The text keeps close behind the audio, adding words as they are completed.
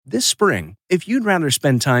This spring, if you'd rather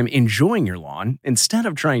spend time enjoying your lawn instead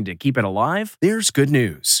of trying to keep it alive, there's good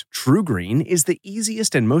news. TruGreen is the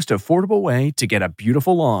easiest and most affordable way to get a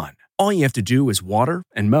beautiful lawn. All you have to do is water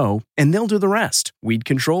and mow, and they'll do the rest. Weed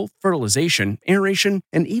control, fertilization, aeration,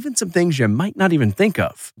 and even some things you might not even think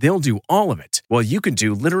of. They'll do all of it, while you can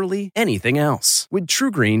do literally anything else. With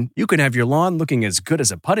TruGreen, you can have your lawn looking as good as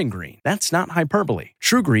a putting green. That's not hyperbole.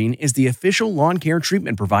 TruGreen is the official lawn care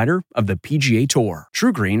treatment provider of the PGA Tour.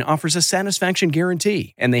 TruGreen offers a satisfaction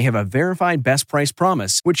guarantee, and they have a verified best price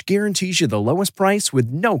promise, which guarantees you the lowest price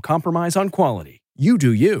with no compromise on quality. You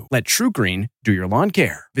do you. Let TruGreen do your lawn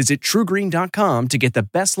care. Visit TruGreen.com to get the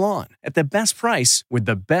best lawn at the best price with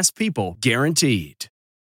the best people guaranteed.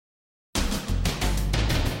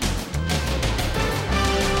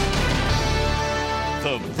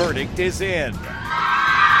 The verdict is in.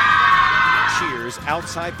 Cheers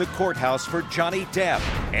outside the courthouse for Johnny Depp.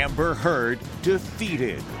 Amber Heard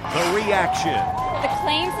defeated. The reaction. The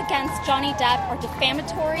claims against Johnny Depp are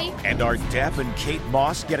defamatory. And are Depp and Kate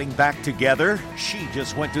Moss getting back together? She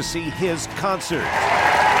just went to see his concert.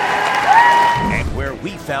 And where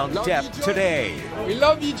we found Depp today. We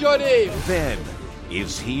love you, Johnny. Then,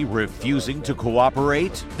 is he refusing to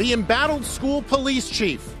cooperate? The embattled school police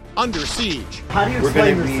chief under siege. How do you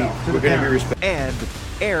explain yourself to the parents? And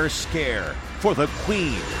air scare for the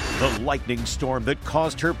Queen. The lightning storm that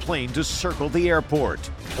caused her plane to circle the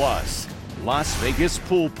airport. Plus, Las Vegas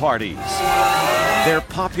pool parties. They're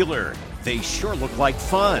popular. They sure look like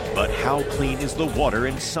fun. But how clean is the water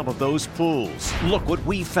in some of those pools? Look what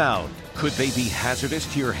we found. Could they be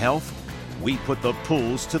hazardous to your health? We put the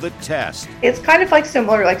pools to the test. It's kind of like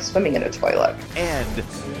similar like swimming in a toilet. And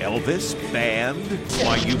Elvis banned.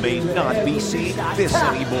 Why you may not be seeing this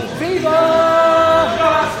anymore.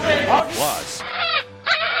 Plus,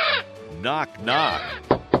 knock knock.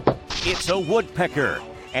 It's a woodpecker,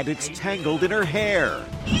 and it's tangled in her hair.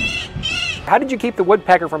 How did you keep the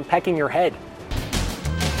woodpecker from pecking your head?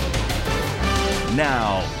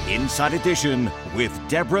 Now, Inside Edition with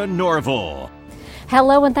Deborah Norville.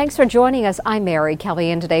 Hello and thanks for joining us. I'm Mary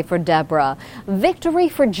Kelly in today for Deborah. Victory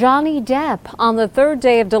for Johnny Depp. On the third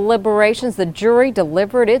day of deliberations, the jury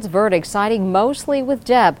delivered its verdict, siding mostly with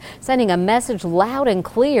Depp, sending a message loud and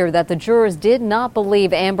clear that the jurors did not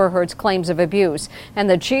believe Amber Heard's claims of abuse. And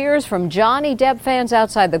the cheers from Johnny Depp fans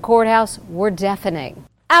outside the courthouse were deafening.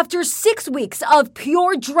 After 6 weeks of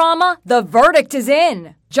pure drama, the verdict is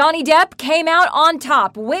in. Johnny Depp came out on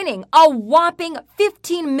top, winning a whopping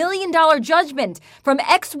 $15 million judgment from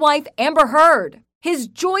ex-wife Amber Heard. His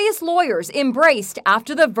joyous lawyers embraced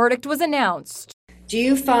after the verdict was announced. Do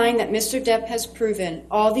you find that Mr. Depp has proven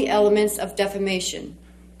all the elements of defamation?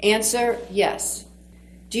 Answer, yes.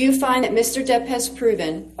 Do you find that Mr. Depp has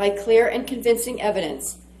proven, by clear and convincing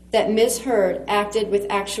evidence, that Ms. Heard acted with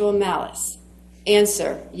actual malice?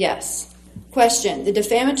 Answer, yes. Question, the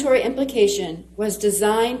defamatory implication was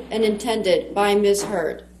designed and intended by Ms.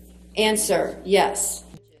 Heard. Answer, yes.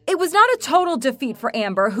 It was not a total defeat for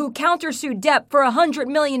Amber, who countersued Depp for $100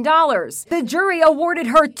 million. The jury awarded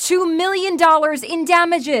her $2 million in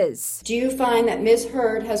damages. Do you find that Ms.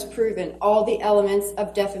 Heard has proven all the elements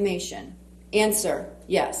of defamation? Answer,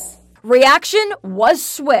 yes. Reaction was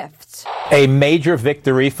swift. A major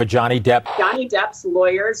victory for Johnny Depp. Johnny Depp's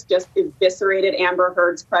lawyers just eviscerated Amber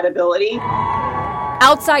Heard's credibility.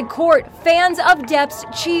 Outside court, fans of Depp's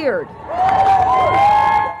cheered.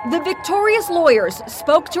 The victorious lawyers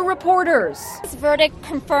spoke to reporters. This verdict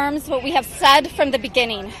confirms what we have said from the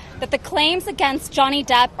beginning, that the claims against Johnny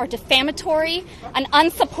Depp are defamatory and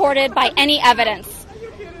unsupported by any evidence.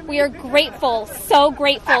 We are grateful, so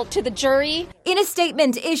grateful to the jury. In a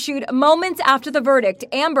statement issued moments after the verdict,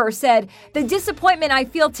 Amber said, "The disappointment I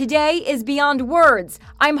feel today is beyond words.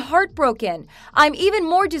 I'm heartbroken. I'm even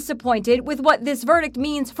more disappointed with what this verdict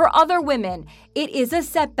means for other women. It is a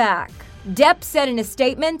setback." Depp said in a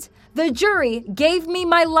statement, "The jury gave me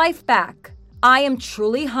my life back. I am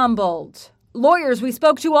truly humbled." Lawyers we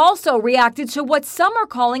spoke to also reacted to what some are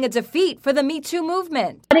calling a defeat for the Me Too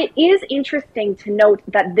movement. But it is interesting to note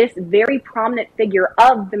that this very prominent figure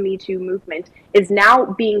of the Me Too movement is now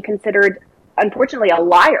being considered, unfortunately, a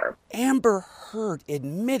liar. Amber Heard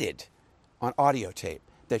admitted on audio tape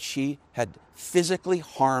that she had physically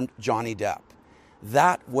harmed Johnny Depp.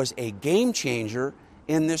 That was a game changer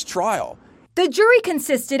in this trial. The jury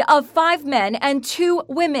consisted of 5 men and 2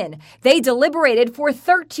 women. They deliberated for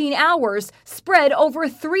 13 hours, spread over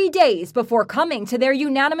 3 days before coming to their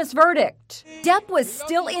unanimous verdict. Depp was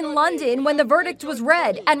still in London when the verdict was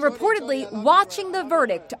read and reportedly watching the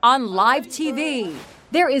verdict on live TV.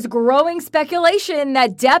 There is growing speculation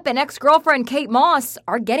that Depp and ex-girlfriend Kate Moss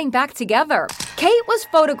are getting back together. Kate was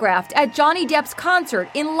photographed at Johnny Depp's concert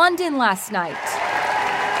in London last night.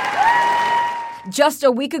 Just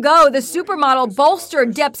a week ago, the supermodel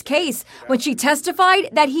bolstered Depp's case when she testified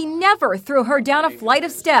that he never threw her down a flight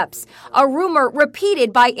of steps, a rumor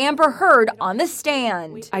repeated by Amber Heard on the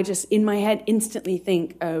stand. I just, in my head, instantly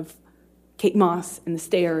think of Kate Moss and the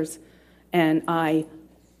stairs, and I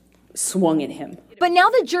swung at him. But now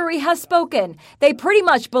the jury has spoken. They pretty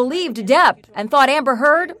much believed Depp and thought Amber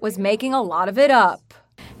Heard was making a lot of it up.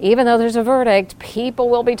 Even though there's a verdict, people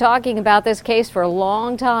will be talking about this case for a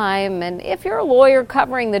long time. And if you're a lawyer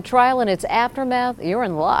covering the trial and its aftermath, you're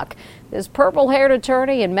in luck. This purple-haired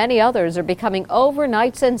attorney and many others are becoming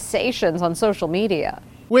overnight sensations on social media.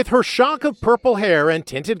 With her shock of purple hair and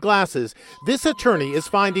tinted glasses, this attorney is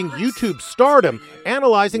finding YouTube stardom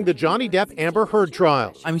analyzing the Johnny Depp-Amber Heard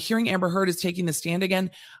trial. I'm hearing Amber Heard is taking the stand again.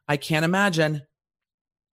 I can't imagine.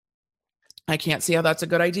 I can't see how that's a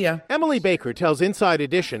good idea. Emily Baker tells Inside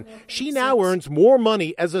Edition she now earns more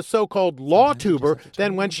money as a so-called law tuber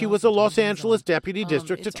than when she was a Los Angeles deputy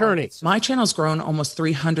district attorney. My channel's grown almost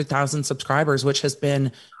 300,000 subscribers, which has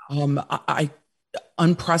been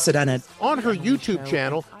unprecedented. On her YouTube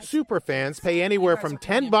channel, superfans pay anywhere from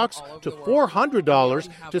 $10 to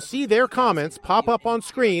 $400 to see their comments pop up on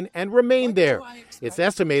screen and remain there. It's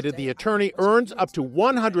estimated the attorney earns up to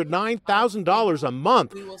 $109,000 a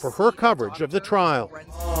month for her coverage of the trial.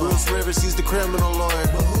 Bruce Rivers, he's the criminal lawyer.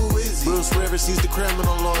 Bruce Rivers, he's the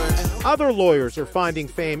criminal lawyer. Other lawyers are finding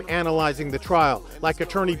fame analyzing the trial, like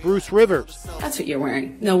attorney Bruce Rivers. That's what you're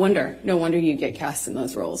wearing. No wonder you get cast in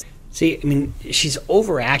those roles. See, I mean, she's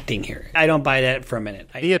overacting here. I don't buy that for a minute.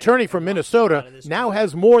 The attorney from Minnesota now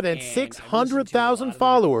has more than 600,000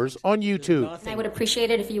 followers on YouTube. I would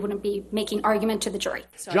appreciate it if you wouldn't be making argument to the jury.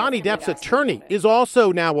 Johnny Depp's attorney is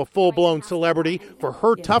also now a full-blown celebrity for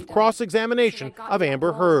her tough cross-examination of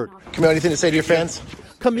Amber Heard. Camille, anything to say to your fans?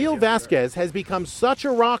 Camille Vasquez has become such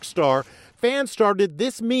a rock star, fans started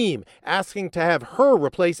this meme asking to have her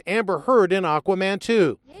replace Amber Heard in Aquaman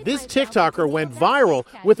 2. This TikToker went viral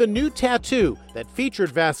with a new tattoo that featured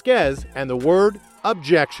Vasquez and the word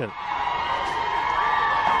objection.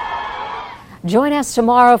 Join us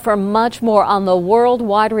tomorrow for much more on the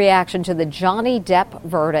worldwide reaction to the Johnny Depp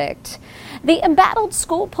verdict. The embattled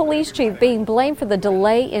school police chief being blamed for the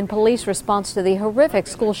delay in police response to the horrific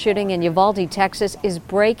school shooting in Uvalde, Texas, is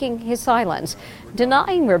breaking his silence,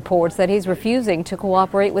 denying reports that he's refusing to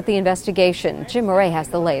cooperate with the investigation. Jim Murray has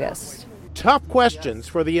the latest. Tough questions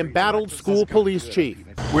for the embattled school police chief.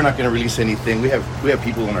 We're not going to release anything. We have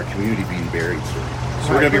people in our community being buried,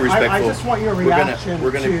 so we're going to be respectful. I just want your reaction to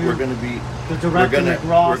the director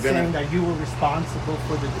McGraw saying that you were responsible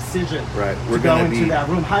for the decision to go into that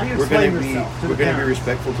room. How do you explain yourself to the parents? We're going to be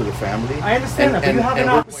respectful to the family. I understand that, but you have an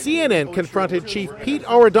opportunity. CNN confronted Chief Pete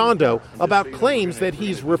Arredondo about claims that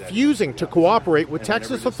he's refusing to cooperate with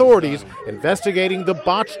Texas authorities investigating the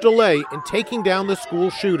botched delay in taking down the school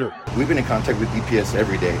shooter. We've been in contact with DPS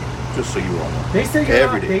every day, just so you all know. They say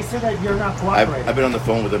that you're not cooperating. I've been on the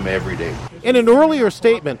phone with them every day. In an earlier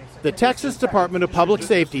statement, the Texas Department of Public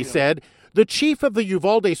Safety said the chief of the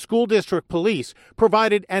Uvalde School District Police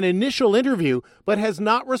provided an initial interview but has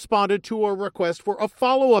not responded to a request for a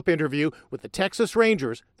follow-up interview with the Texas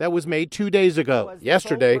Rangers that was made 2 days ago.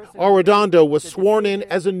 Yesterday, Arredondo was sworn in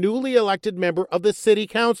as a newly elected member of the city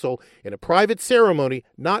council in a private ceremony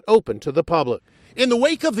not open to the public. In the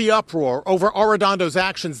wake of the uproar over Arredondo's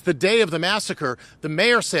actions the day of the massacre, the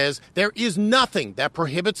mayor says there is nothing that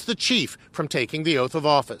prohibits the chief from taking the oath of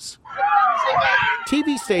office.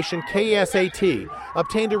 TV station KSAT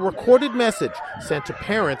obtained a recorded message sent to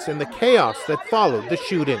parents in the chaos that followed the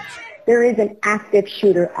shootings. There is an active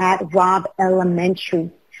shooter at Robb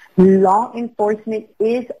Elementary. Law enforcement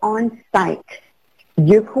is on site.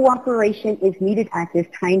 Your cooperation is needed at this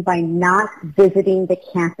time by not visiting the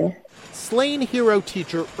campus. Slain hero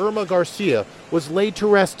teacher Irma Garcia was laid to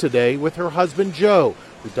rest today with her husband Joe,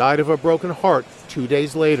 who died of a broken heart 2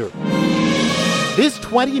 days later. This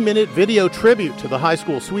 20-minute video tribute to the high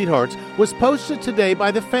school sweethearts was posted today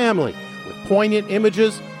by the family with poignant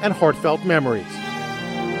images and heartfelt memories.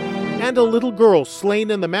 And a little girl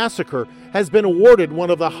slain in the massacre has been awarded one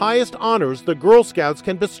of the highest honors the Girl Scouts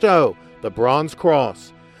can bestow, the Bronze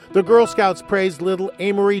Cross. The Girl Scouts praised little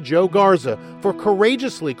Amory Jo Garza for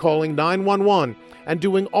courageously calling 911 and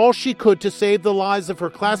doing all she could to save the lives of her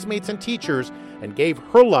classmates and teachers, and gave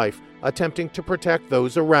her life attempting to protect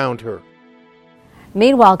those around her.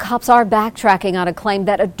 Meanwhile, cops are backtracking on a claim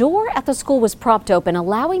that a door at the school was propped open,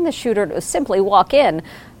 allowing the shooter to simply walk in.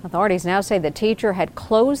 Authorities now say the teacher had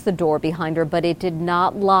closed the door behind her, but it did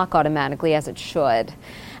not lock automatically as it should.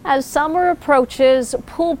 As summer approaches,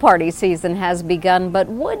 pool party season has begun, but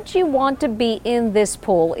would you want to be in this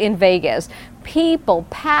pool in Vegas? People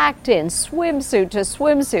packed in swimsuit to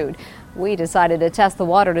swimsuit. We decided to test the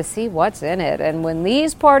water to see what's in it, and when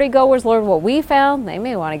these party goers learn what we found, they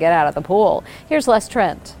may want to get out of the pool. Here's Les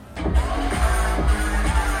Trent.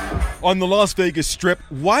 On the Las Vegas Strip,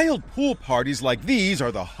 wild pool parties like these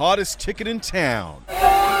are the hottest ticket in town.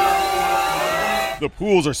 The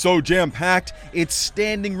pools are so jam-packed, it's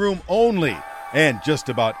standing room only, and just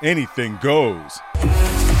about anything goes.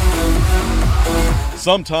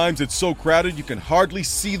 Sometimes it's so crowded you can hardly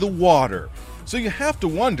see the water. So you have to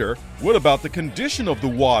wonder, what about the condition of the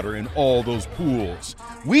water in all those pools?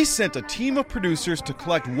 We sent a team of producers to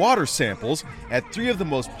collect water samples at 3 of the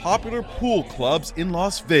most popular pool clubs in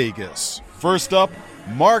Las Vegas. First up,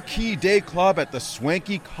 Marquee Day Club at the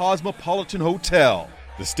swanky Cosmopolitan Hotel.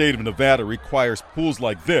 The state of Nevada requires pools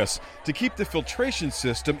like this to keep the filtration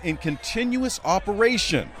system in continuous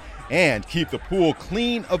operation and keep the pool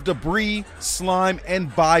clean of debris, slime,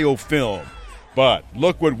 and biofilm. But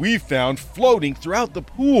look what we found floating throughout the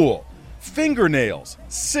pool. Fingernails,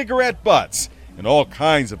 cigarette butts, and all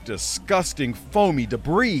kinds of disgusting foamy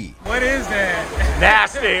debris. What is that?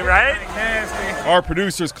 Nasty, right? Nasty. Our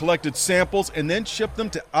producers collected samples and then shipped them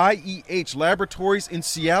to IEH Laboratories in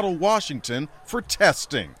Seattle, Washington for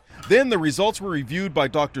testing. Then the results were reviewed by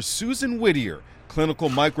Dr. Susan Whittier, clinical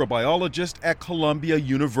microbiologist at Columbia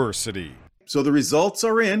University. So the results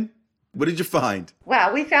are in. What did you find?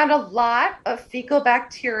 Wow, we found a lot of fecal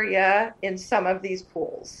bacteria in some of these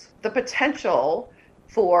pools. The potential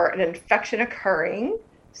for an infection occurring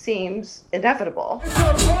seems inevitable.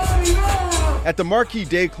 At the Marquee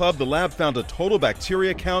Day Club, the lab found a total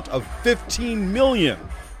bacteria count of 15 million.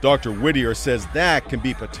 Dr. Whittier says that can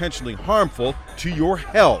be potentially harmful to your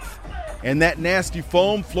health. And that nasty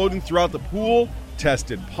foam floating throughout the pool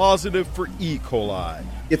tested positive for E. coli.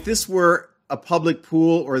 If this were a public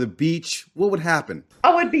pool or the beach, what would happen?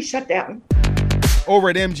 I would be shut down. Over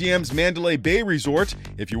at MGM's Mandalay Bay Resort,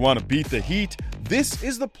 if you want to beat the heat, this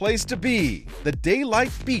is the place to be, the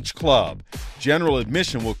Daylight Beach Club. General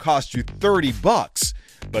admission will cost you $30,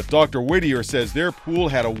 but Dr. Whittier says their pool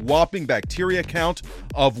had a whopping bacteria count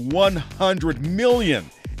of 100 million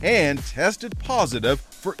and tested positive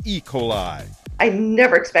for E. coli. I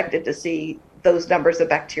never expected to see those numbers of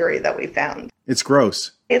bacteria that we found. It's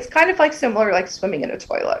gross. It's kind of like similar like swimming in a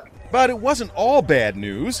toilet. But it wasn't all bad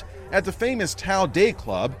news. At the famous Tao Day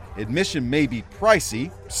Club, admission may be pricey,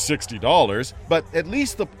 $60, but at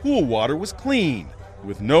least the pool water was clean,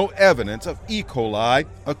 with no evidence of E. coli,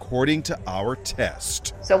 according to our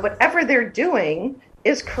test. So whatever they're doing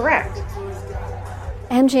is correct.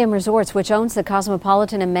 MGM Resorts, which owns the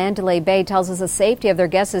Cosmopolitan and Mandalay Bay, tells us the safety of their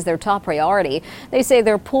guests is their top priority. They say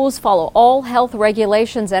their pools follow all health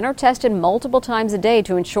regulations and are tested multiple times a day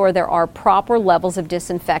to ensure there are proper levels of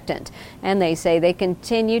disinfectant. And they say they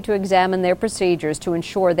continue to examine their procedures to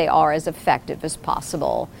ensure they are as effective as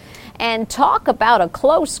possible. And talk about a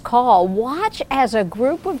close call. Watch as a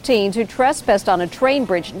group of teens who trespassed on a train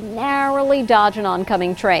bridge narrowly dodge an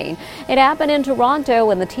oncoming train. It happened in Toronto,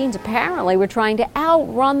 and the teens apparently were trying to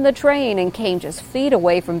outrun the train and came just feet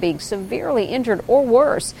away from being severely injured or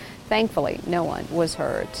worse. Thankfully, no one was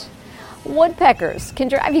hurt. Woodpeckers can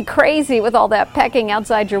drive you crazy with all that pecking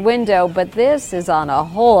outside your window, but this is on a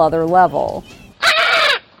whole other level.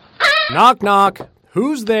 Knock, knock.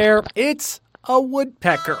 Who's there? It's a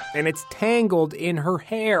woodpecker, and it's tangled in her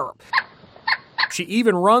hair. She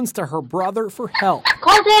even runs to her brother for help.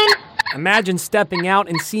 Colton! Imagine stepping out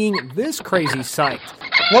and seeing this crazy sight.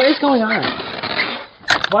 What is going on?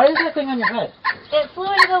 Why is that thing on your head? It flew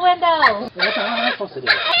into the window. What the hell am I supposed to do?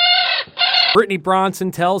 Brittany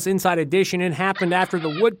Bronson tells Inside Edition it happened after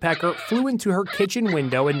the woodpecker flew into her kitchen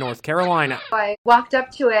window in North Carolina. I walked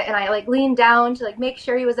up to it and I leaned down to make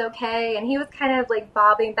sure he was okay, and he was kind of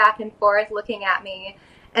bobbing back and forth looking at me,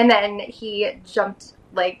 and then he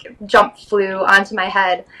flew onto my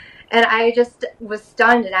head, and I just was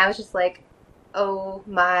stunned, and I was just like, oh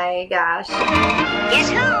my gosh. Guess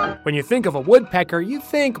who? When you think of a woodpecker, you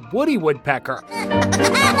think Woody Woodpecker.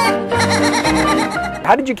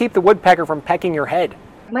 How did you keep the woodpecker from pecking your head?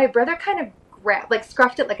 My brother kind of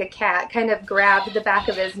scruffed it like a cat, kind of grabbed the back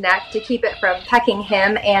of his neck to keep it from pecking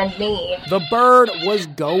him and me. The bird was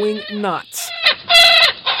going nuts.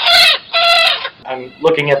 I'm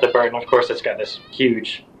looking at the bird, and of course it's got this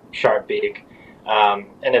huge, sharp beak.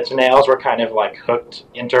 And its nails were kind of hooked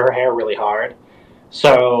into her hair really hard.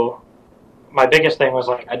 So My biggest thing was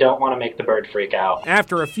I don't want to make the bird freak out.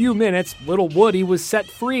 After a few minutes, little Woody was set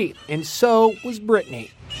free, and so was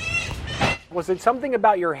Brittany. Was it something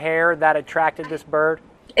about your hair that attracted this bird?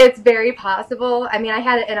 It's very possible. I mean, I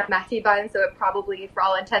had it in a messy bun, so it probably, for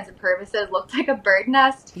all intents and purposes, looked like a bird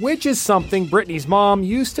nest. Which is something Brittany's mom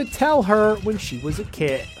used to tell her when she was a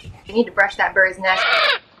kid. You need to brush that bird's nest.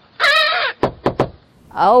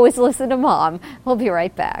 Always listen to Mom. We'll be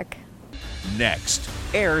right back. Next,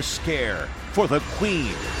 air scare for the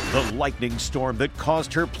Queen, the lightning storm that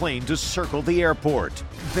caused her plane to circle the airport.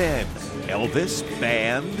 Then, Elvis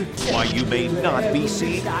banned, why you may not be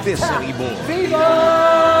seeing this anymore.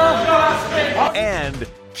 And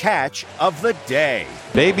catch of the day.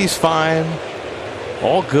 Baby's fine.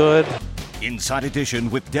 All good. Inside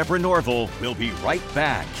Edition with Deborah Norville. We'll be right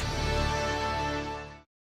back.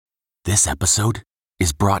 This episode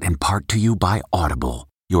is brought in part to you by Audible,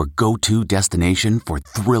 your go-to destination for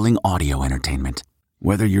thrilling audio entertainment.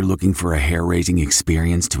 Whether you're looking for a hair-raising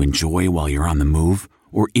experience to enjoy while you're on the move,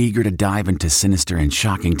 or eager to dive into sinister and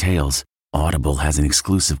shocking tales, Audible has an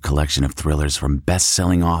exclusive collection of thrillers from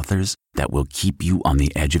best-selling authors that will keep you on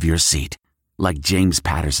the edge of your seat. Like James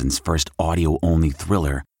Patterson's first audio-only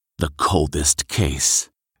thriller, The Coldest Case.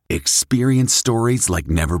 Experience stories like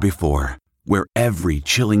never before, where every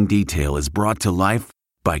chilling detail is brought to life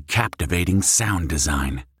by captivating sound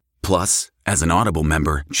design. Plus, as an Audible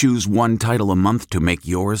member, choose one title a month to make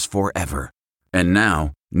yours forever. And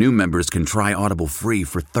now, new members can try Audible free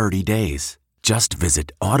for 30 days. Just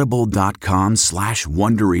visit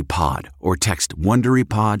audible.com/WonderyPod or text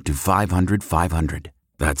WonderyPod to 500-500.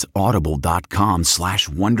 That's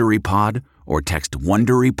audible.com/WonderyPod or text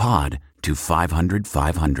WonderyPod to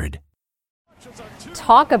 500-500.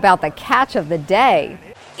 Talk about the catch of the day.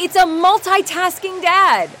 It's a multitasking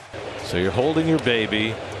dad. So you're holding your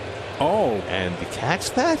baby. Oh, and you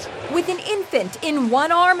catch that? With an infant in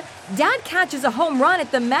one arm, Dad catches a home run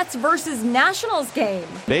at the Mets versus Nationals game.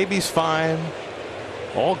 Baby's fine.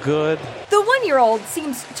 All good. The 1-year-old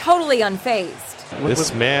seems totally unfazed.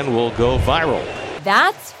 This man will go viral.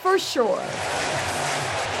 That's for sure.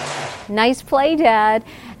 Nice play, Dad.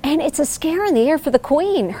 And it's a scare in the air for the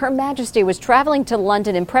Queen. Her Majesty was traveling to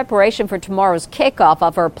London in preparation for tomorrow's kickoff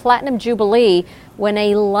of her Platinum Jubilee when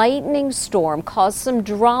a lightning storm caused some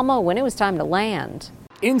drama when it was time to land.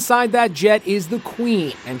 Inside that jet is the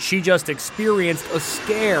Queen, and she just experienced a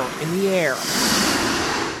scare in the air.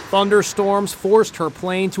 Thunderstorms forced her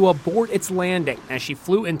plane to abort its landing as she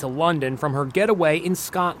flew into London from her getaway in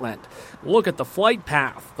Scotland. Look at the flight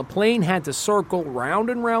path. The plane had to circle round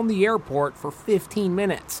and round the airport for 15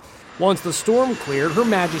 minutes. Once the storm cleared, Her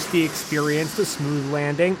Majesty experienced a smooth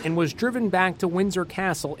landing and was driven back to Windsor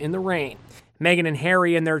Castle in the rain. Meghan and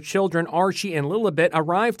Harry and their children Archie and Lilibet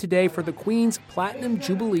arrived today for the Queen's Platinum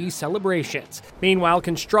Jubilee celebrations. Meanwhile,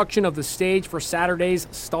 construction of the stage for Saturday's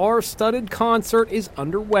star-studded concert is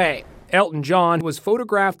underway. Elton John was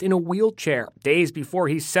photographed in a wheelchair days before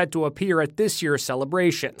he's set to appear at this year's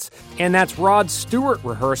celebrations. And that's Rod Stewart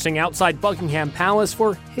rehearsing outside Buckingham Palace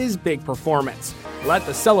for his big performance. Let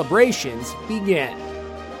the celebrations begin.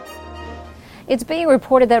 It's being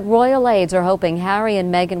reported that royal aides are hoping Harry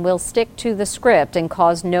and Meghan will stick to the script and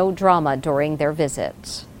cause no drama during their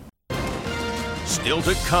visit. Still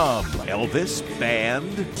to come, Elvis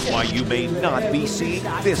banned, why you may not be seeing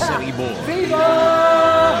this anymore.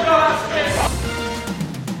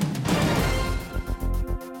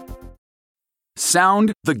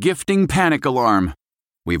 Sound the gifting panic alarm.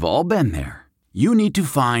 We've all been there. You need to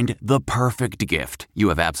find the perfect gift. You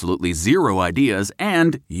have absolutely zero ideas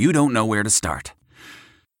and you don't know where to start.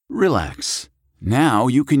 Relax. Now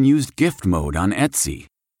you can use gift mode on Etsy.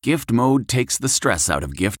 Gift mode takes the stress out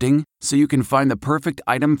of gifting so you can find the perfect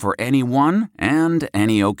item for anyone and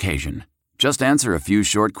any occasion. Just answer a few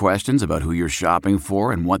short questions about who you're shopping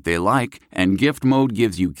for and what they like, and gift mode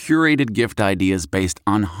gives you curated gift ideas based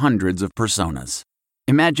on hundreds of personas.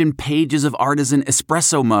 Imagine pages of artisan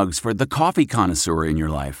espresso mugs for the coffee connoisseur in your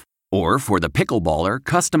life. Or for the pickleballer,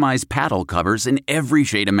 customized paddle covers in every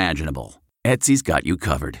shade imaginable. Etsy's got you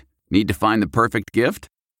covered. Need to find the perfect gift?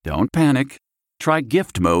 Don't panic. Try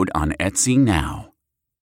gift mode on Etsy now.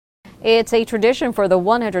 It's a tradition for the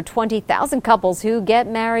 120,000 couples who get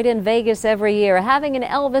married in Vegas every year, having an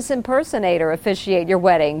Elvis impersonator officiate your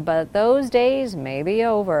wedding, but those days may be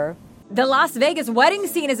over. The Las Vegas wedding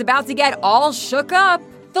scene is about to get all shook up.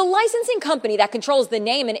 The licensing company that controls the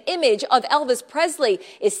name and image of Elvis Presley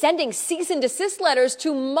is sending cease and desist letters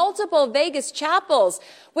to multiple Vegas chapels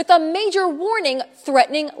with a major warning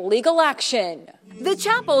threatening legal action. The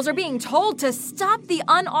chapels are being told to stop the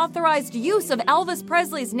unauthorized use of Elvis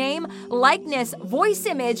Presley's name, likeness, voice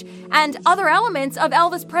image, and other elements of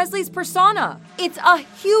Elvis Presley's persona. It's a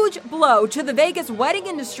huge blow to the Vegas wedding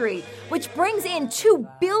industry, which brings in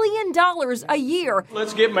 $2 billion a year.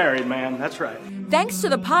 Let's get married, man. That's right. Thanks to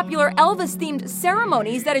the popular Elvis-themed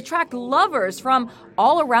ceremonies that attract lovers from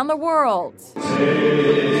all around the world.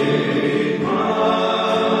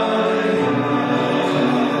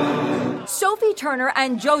 Sophie Turner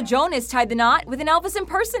and Joe Jonas tied the knot with an Elvis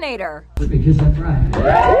impersonator. Because that's right.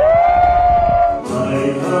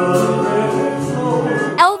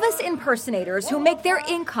 Elvis impersonators who make their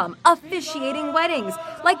income officiating weddings,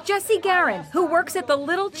 like Jesse Garin, who works at the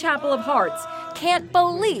Little Chapel of Hearts, can't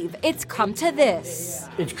believe it's come to this.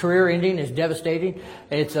 It's career-ending. It's devastating.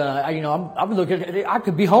 It's, I'm looking at it. I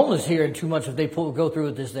could be homeless here in 2 months if they go through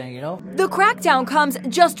with this thing, you know? The crackdown comes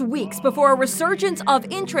just weeks before a resurgence of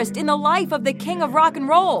interest in the life of the king of rock and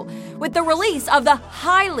roll, with the release of the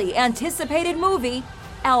highly anticipated movie,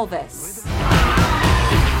 Elvis.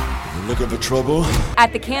 Looking for trouble?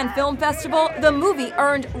 At the Cannes Film Festival, the movie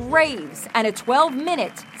earned raves and a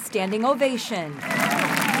 12-minute standing ovation.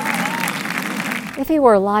 If he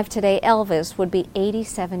were alive today, Elvis would be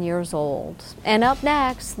 87 years old. And up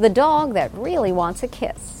next, the dog that really wants a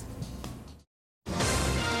kiss.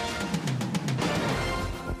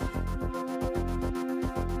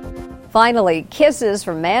 Finally, kisses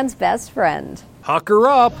from man's best friend. Pucker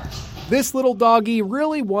up. This little doggy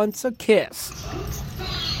really wants a kiss.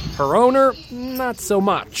 Her owner, not so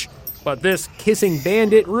much. But this kissing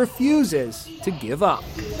bandit refuses to give up.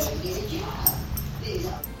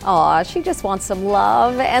 Aw, she just wants some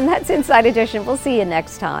love. And that's Inside Edition. We'll see you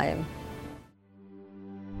next time.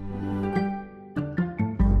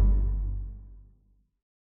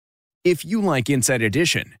 If you like Inside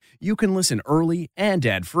Edition, you can listen early and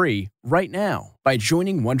ad-free right now by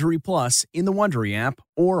joining Wondery Plus in the Wondery app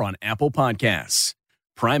or on Apple Podcasts.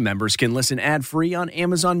 Prime members can listen ad-free on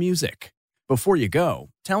Amazon Music. Before you go,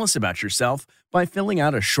 tell us about yourself by filling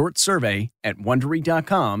out a short survey at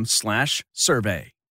Wondery.com/survey.